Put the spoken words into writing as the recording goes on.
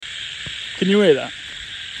Can you hear that?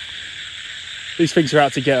 These things are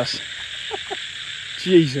out to get us.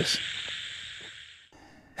 Jesus.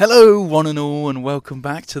 Hello, one and all, and welcome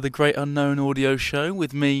back to the Great Unknown Audio Show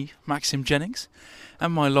with me, Maxim Jennings,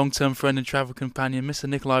 and my long-term friend and travel companion, Mr.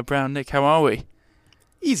 Nikolai Brown. Nick, how are we?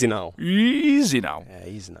 Easy now. Easy now. Yeah,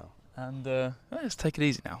 easy now. And let's take it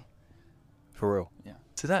easy now. For real. Yeah.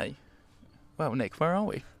 Today, well, Nick, where are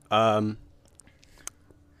we?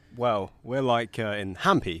 Well, we're like in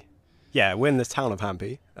Hampi. Yeah, we're in the town of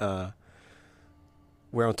Hampi.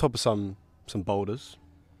 We're on top of some boulders,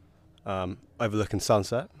 overlooking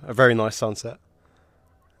sunset. A very nice sunset.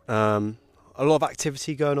 A lot of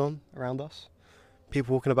activity going on around us.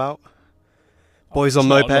 People walking about. Boys on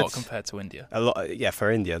mopeds. A lot compared to India. A lot, yeah.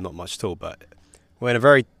 For India, not much at all. But we're in a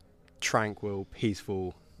very tranquil,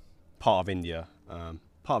 peaceful part of India. Part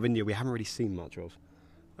of India we haven't really seen much of.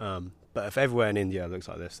 But if everywhere in India looks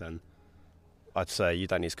like this, then I'd say you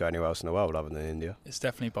don't need to go anywhere else in the world other than India. It's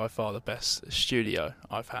definitely by far the best studio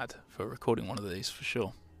I've had for recording one of these, for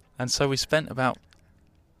sure. And so we spent about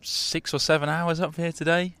 6 or 7 hours up here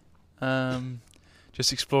today,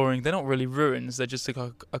 just exploring. They're not really ruins; they're just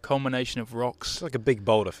a culmination of rocks. It's like a big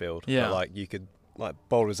boulder field. Yeah. But like you could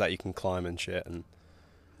boulders that you can climb and shit. And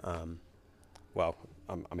I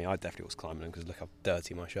mean, I definitely was climbing them because look how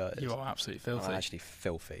dirty my shirt is. You are absolutely filthy. I'm actually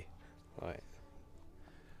filthy. Right.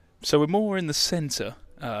 So we're more in the centre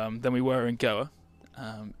than we were in Goa.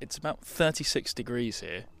 It's about 36 degrees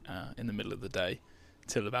here in the middle of the day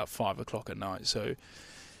till about 5 o'clock at night. So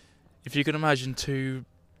if you can imagine two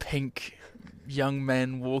pink young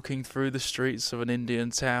men walking through the streets of an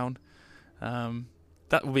Indian town,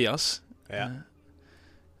 that will be us. Yeah.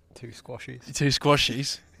 Two squashies. Two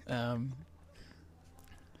squashies.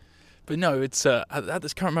 But no, it's at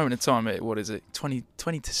this current moment in time, what is it, 20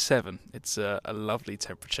 to 7. It's a lovely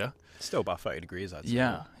temperature. Still about 30 degrees, I'd say.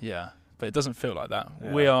 Yeah. But it doesn't feel like that.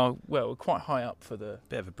 Yeah. We're quite high up for the...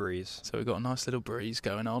 Bit of a breeze. So we've got a nice little breeze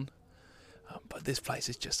going on. But this place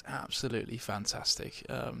is just absolutely fantastic.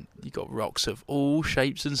 You've got rocks of all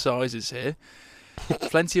shapes and sizes here.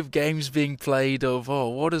 Plenty of games being played of,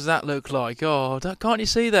 what does that look like? Can't you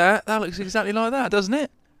see that? That looks exactly like that, doesn't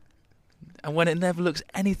it? And when it never looks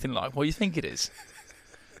anything like what you think it is.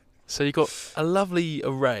 So you've got a lovely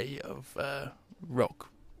array of rock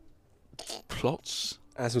plots.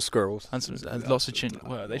 And some squirrels. And lots of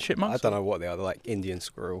Well, are they chipmunks? I don't know what they are. They're like Indian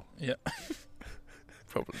squirrel. Yeah.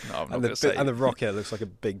 Probably. No, I'm not going to say. And the rock here looks like a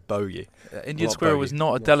big bogey. Indian squirrel is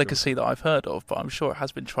not a delicacy that I've heard of, but I'm sure it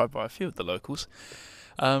has been tried by a few of the locals.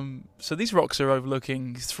 So these rocks are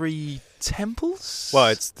overlooking 3 temples? Well,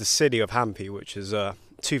 it's the city of Hampi, which is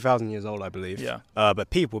 2,000 years old, I believe. Yeah.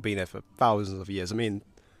 But people have been there for thousands of years. I mean,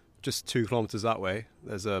 just 2 kilometres that way,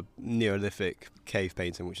 there's a Neolithic cave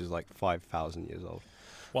painting, which is like 5,000 years old.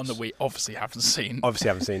 One that we obviously haven't seen. Obviously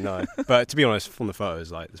haven't seen, no. But to be honest, from the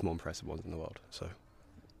photos, like, there's more impressive ones in the world. So.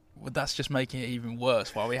 Well, that's just making it even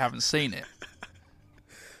worse while we haven't seen it.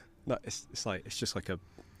 No, it's just like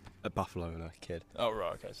a buffalo and a kid. Oh,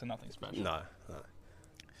 right, okay, so nothing special. No.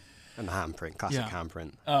 And the handprint, classic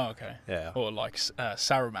handprint. Oh, okay. Yeah. Or like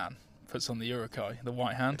Saruman puts on the Urukai, the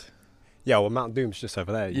white hand. Yeah, well, Mount Doom's just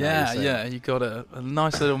over there. Yeah. You've got a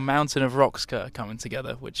nice little mountain of rocks coming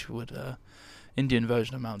together, which would... Indian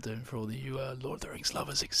version of Mount Doom for all you Lord of the Rings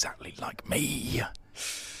lovers exactly like me.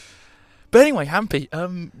 But anyway, Hampi,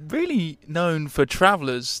 really known for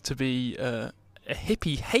travellers to be a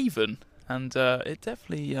hippie haven, and it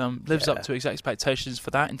definitely lives up to its expectations for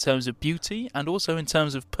that in terms of beauty and also in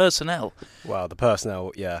terms of personnel. Well, the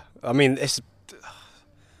personnel, yeah. I mean,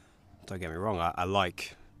 don't get me wrong, I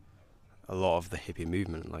like a lot of the hippie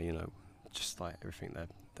movement, like, just like everything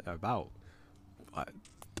they're about.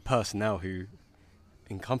 The personnel who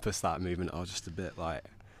encompass that movement are just a bit like...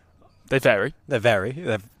 They vary.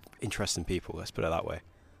 They're interesting people, let's put it that way.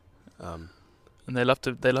 And they love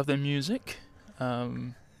their music.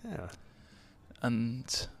 Yeah.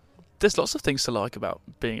 And there's lots of things to like about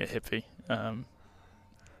being a hippie.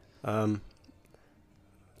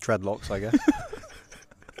 Dreadlocks, I guess.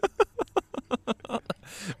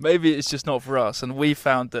 Maybe it's just not for us. And we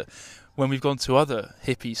found that when we've gone to other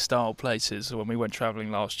hippie-style places, when we went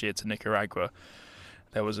travelling last year to Nicaragua,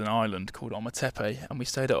 there was an island called Ometepe, and we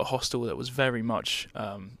stayed at a hostel that was very much...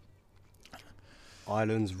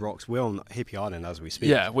 Islands, rocks. We're on Hippie Island as we speak.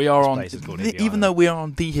 Yeah, we are on... Even though we are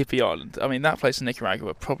on the Hippie Island, I mean, that place in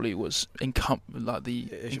Nicaragua probably was It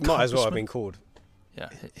might as well have been called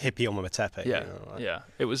Hippie Ometepe. Yeah, yeah.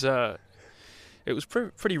 It was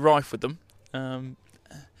pretty rife with them.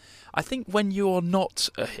 I think when you're not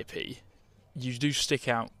a hippie, you do stick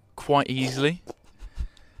out quite easily.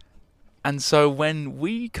 And so when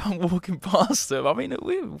we come walking past them, I mean,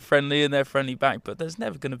 we're friendly and they're friendly back, but there's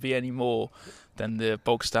never going to be any more than the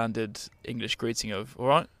bog standard English greeting of, all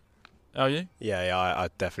right, how are you? Yeah, I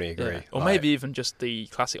definitely agree. Yeah. Or maybe even just the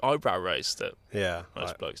classic eyebrow raise that yeah,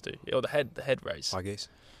 most blokes do. Or the head raise. I guess.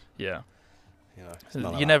 Yeah. You know,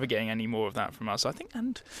 So you're never getting any more of that from us, I think.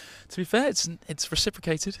 And to be fair, it's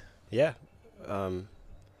reciprocated. Yeah.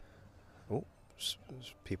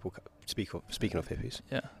 Speaking of hippies.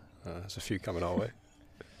 Yeah. There's a few coming our way.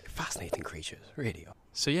 Fascinating creatures, really are.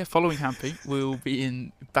 So yeah, following Hampi, we'll be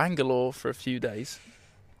in Bangalore for a few days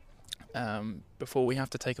before we have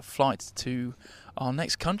to take a flight to our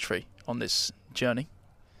next country on this journey.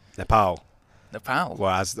 Nepal. Nepal.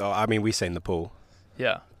 Well, we say Nepal.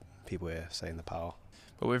 Yeah. People here say Nepal.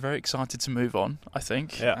 But we're very excited to move on, I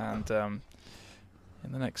think. Yeah. And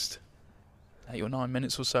in the next 8 or 9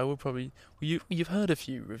 minutes or so, we'll probably... You've heard a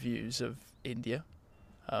few reviews of India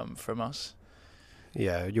from us.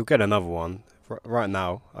 Yeah, you'll get another one. Right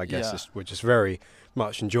now, I guess we're just very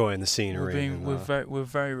much enjoying the scenery. We're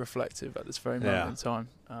very reflective at this very moment in time.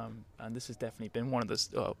 And this has definitely been one of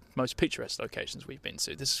the most picturesque locations we've been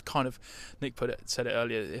to. This is kind of... Nick said it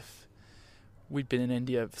earlier, if we'd been in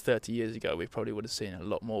India 30 years ago, we probably would have seen a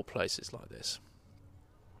lot more places like this.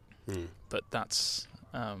 But that's...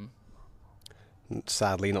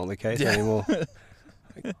 sadly not the case anymore.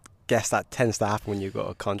 I guess that tends to happen when you've got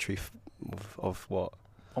a country of what?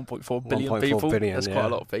 1.4 billion people. That's yeah. quite a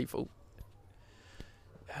lot of people.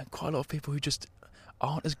 And quite a lot of people who just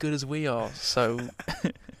aren't as good as we are. So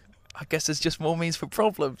I guess there's just more means for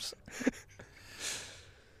problems.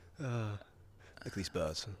 Look at these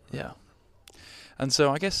birds. Yeah. And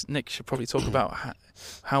so I guess Nick should probably talk about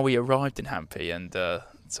how we arrived in Hampi and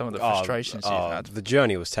some of the frustrations you've had. The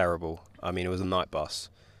journey was terrible. I mean, it was a night bus.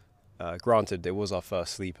 Granted, it was our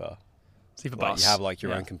first sleeper. Sleeper bus. You have like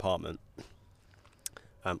your own compartment.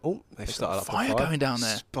 They've started up fire going down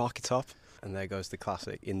there. Spark it up, and there goes the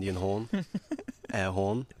classic Indian horn, air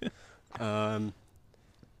horn. The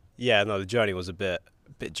journey was a bit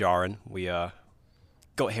jarring. We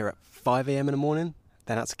got here at 5 a.m. in the morning.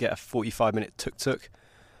 Then had to get a 45-minute tuk-tuk.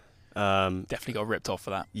 Definitely got ripped off for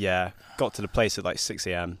that. Yeah, got to the place at like 6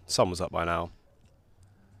 a.m. Sun was up by now.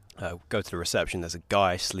 Go to the reception. There's a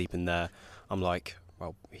guy sleeping there. I'm like,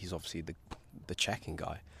 well, he's obviously the check-in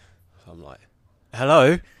guy. So I'm like,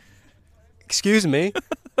 hello, excuse me.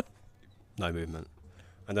 No movement.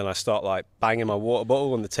 And then I start like banging my water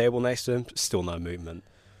bottle on the table next to him. Still no movement.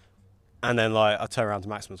 And then like I turn around to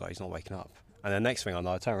Maxim, like he's not waking up. And then next thing I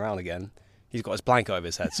know, I turn around again. He's got his blanket over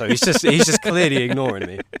his head, so he's just clearly ignoring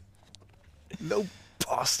me. Little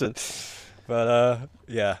bastard. But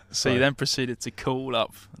yeah. So you then proceeded to call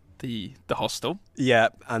up the hostel. Yeah,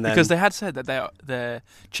 and then because they had said that their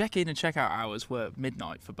check-in and check-out hours were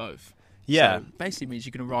midnight for both. Yeah. So basically means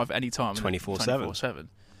you can arrive at any time. 24/7.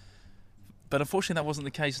 But unfortunately, that wasn't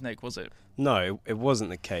the case, Nick, was it? No, it wasn't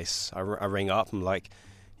the case. I ring up. I'm like,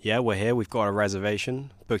 yeah, we're here. We've got a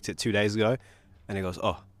reservation. Booked it 2 days ago. And he goes,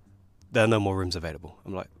 oh, there are no more rooms available.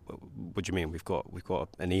 I'm like, what do you mean? We've got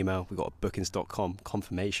an email. We've got a bookings.com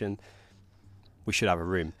confirmation. We should have a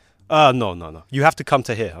room. No. You have to come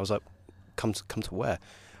to here. I was like, come to where?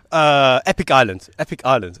 Epic Island.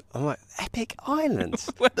 I'm like, Epic Island?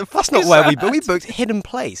 That's not where we booked. We booked Hidden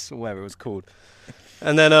Place, or whatever it was called.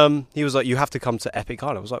 And then he was like, you have to come to Epic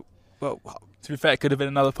Island. I was like, well... To be fair, it could have been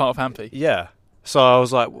another part of Hampi. Yeah. So I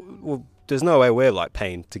was like, well, there's no way we're like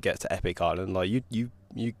paying to get to Epic Island. Like, you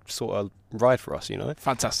sort of ride for us, you know?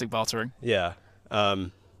 Fantastic bartering. Yeah.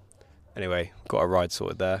 Anyway, got a ride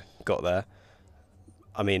sorted there. Got there.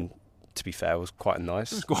 I mean, to be fair, it was quite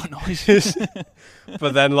nice. It was quite nice.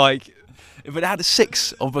 But then, like... But it had a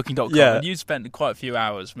 6 on Booking.com, and you'd spent quite a few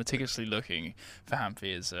hours meticulously looking for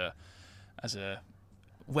Hampi as a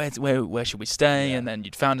where should we stay, and then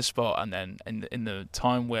you'd found a spot, and then in the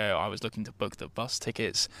time where I was looking to book the bus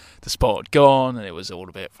tickets, the spot had gone, and it was all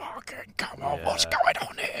a bit, fucking come on, what's going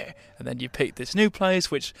on here? And then you picked this new place,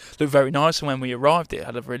 which looked very nice, and when we arrived, it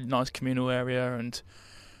had a really nice communal area, and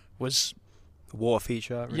was... water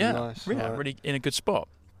feature, really nice. Yeah, really in a good spot.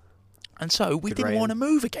 And so we didn't want to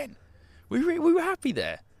move again. We were happy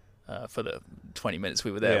there for the 20 minutes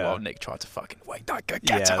we were there while Nick tried to fucking wait.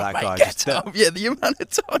 Get up, mate, get up. Yeah, the amount of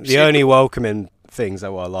times. The only welcoming things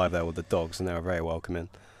that were alive there were the dogs, and they were very welcoming.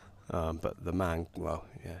 But the man, well,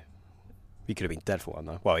 yeah, he could have been dead for one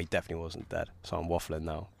though. Well, he definitely wasn't dead. So I'm waffling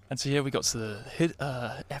now. And so we got to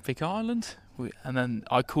the Epic Island, and then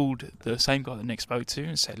I called the same guy that Nick spoke to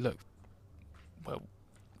and said, look, well,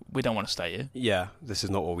 we don't want to stay here. Yeah, this is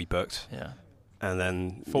not what we booked. Yeah. and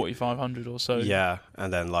then 4,500 or so. Yeah,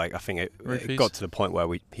 and then like I think it got to the point where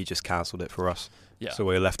he just cancelled it for us. Yeah. So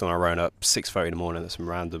we were left on our own at 6:30 in the morning at some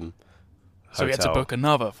random hotel. So we had to book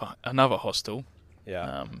another hostel.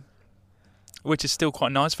 Yeah. Which is still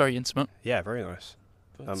quite nice, very intimate. Yeah, very nice.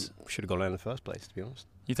 We should have gone there in the first place, to be honest.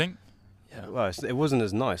 You think? Yeah. Well, it wasn't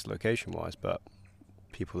as nice location-wise, but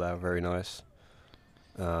people there were very nice.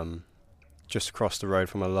 Just across the road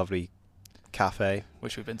from a lovely cafe.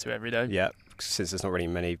 Which we've been to every day. Yeah, since there's not really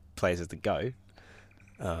many places to go.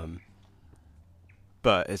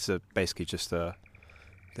 But it's basically just the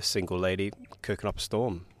single lady cooking up a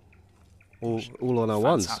storm. All on her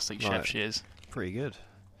ones. Fantastic chef she is. Pretty good.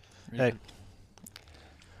 Really,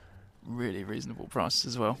 really reasonable prices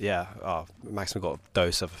as well. Yeah. Maxim got a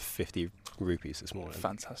dosa for 50 rupees this morning.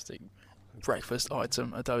 Fantastic breakfast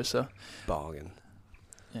item, a dosa. Bargain.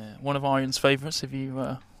 Yeah, one of Iron's favourites. If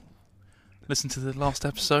you listen to the last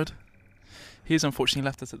episode, he's unfortunately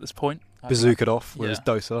left us at this point. Bazookaed off with his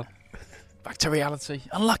dosa. Back to reality.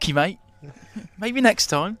 Unlucky, mate. Maybe next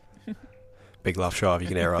time. Big love, Shav. You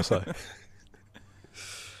can hear us though.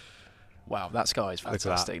 Wow, that sky is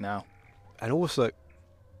fantastic now. And also,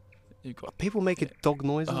 you've got people making dog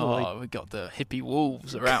noises. We've got the hippie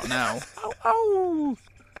wolves are out now. Ow, ow.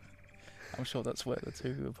 I'm sure that's where the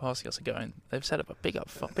two who are passing us are going. They've set up a big old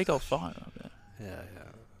fire up there. Yeah.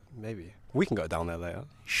 Maybe we can go down there later.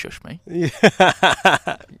 Shush me. Yeah.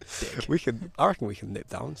 I reckon we can nip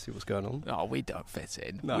down and see what's going on. Oh, we don't fit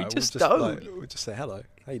in. No, we just don't. We'll just say hello.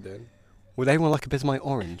 How you doing? Would anyone like a bit of my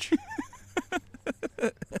orange?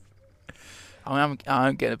 I'm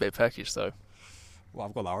getting a bit peckish though. Well,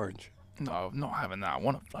 I've got that orange. No, I'm not having that. I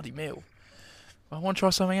want a bloody meal. I want to try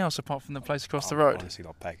something else apart from the place across the road. Honestly,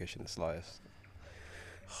 not peckish in the slightest.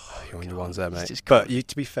 You're on your ones there, mate. But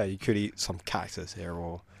to be fair, you could eat some cactus here,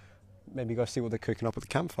 or maybe go see what they're cooking up at the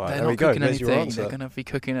campfire. They're there not we go. cooking There's your anything. answer. They're going to be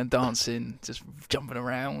cooking and dancing, just jumping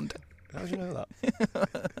around. How do you know that?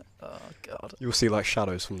 Oh God! You'll see like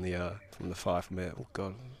shadows from the fire from here. Oh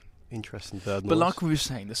God, interesting bird noise. But like we were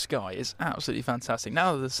saying, the sky is absolutely fantastic.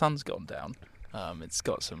 Now that the sun's gone down, it's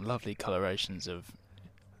got some lovely colorations of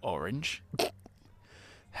orange,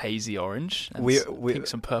 hazy orange, and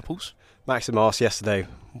pinks and purples. Maxim asked yesterday,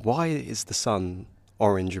 why is the sun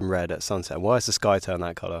orange and red at sunset? Why is the sky turn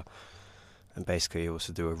that colour? And basically it was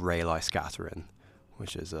to do with ray light scattering,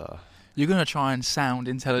 which is... You're going to try and sound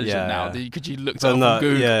intelligent now, because you looked up on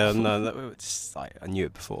Google. Yeah, no, it's like, I knew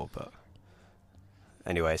it before, but...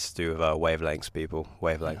 Anyway, it's to do with wavelengths, people.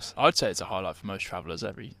 Wavelengths. Yeah. I'd say it's a highlight for most travellers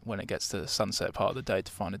when it gets to the sunset part of the day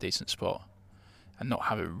to find a decent spot and not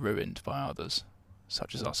have it ruined by others,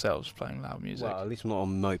 such as ourselves playing loud music. Well, at least we're not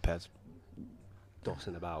on mopeds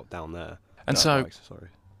dossing about down there. And dirt bikes, sorry.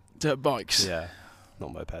 Dirt bikes? Yeah,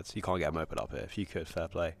 not mopeds. You can't get a moped up here. If you could, fair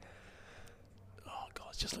play. Oh, God,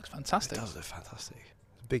 it just looks fantastic. It does look fantastic.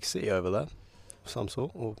 It's a big city over there, of some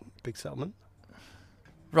sort, or big settlement.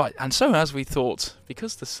 Right, and so as we thought,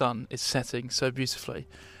 because the sun is setting so beautifully,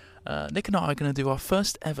 Nick and I are going to do our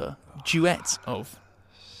first ever duet of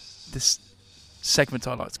this segment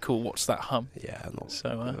I like to call What's That Hum? Yeah,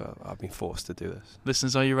 I've been forced to do this.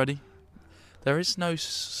 Listeners, are you ready? There is no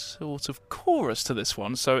sort of chorus to this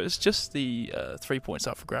one, so it's just the 3 points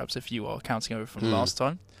up for grabs if you are counting over from last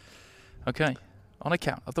time. Okay, on a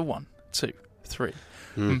count of the 1, 2, 3.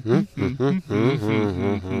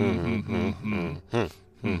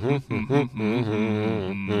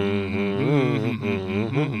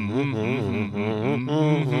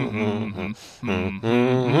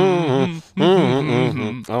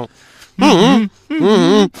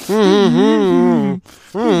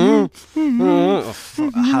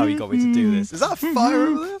 How you got me to do this? Is that a fire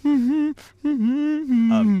over there?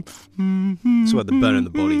 It's where they're burning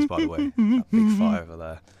the bodies, by the way. That big fire over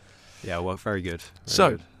there. Yeah, well, very good.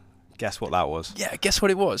 Very good. Guess what that was? Yeah, guess what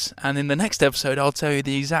it was. And in the next episode, I'll tell you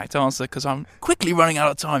the exact answer because I'm quickly running out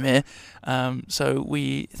of time here. So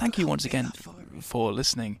we thank you once again for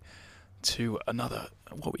listening to another,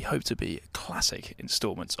 what we hope to be classic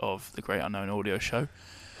instalment of the Great Unknown Audio Show.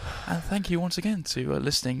 And thank you once again to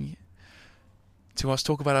listening to us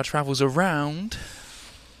talk about our travels around...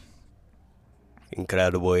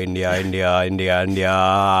 Incredible India. Run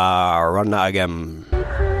that again.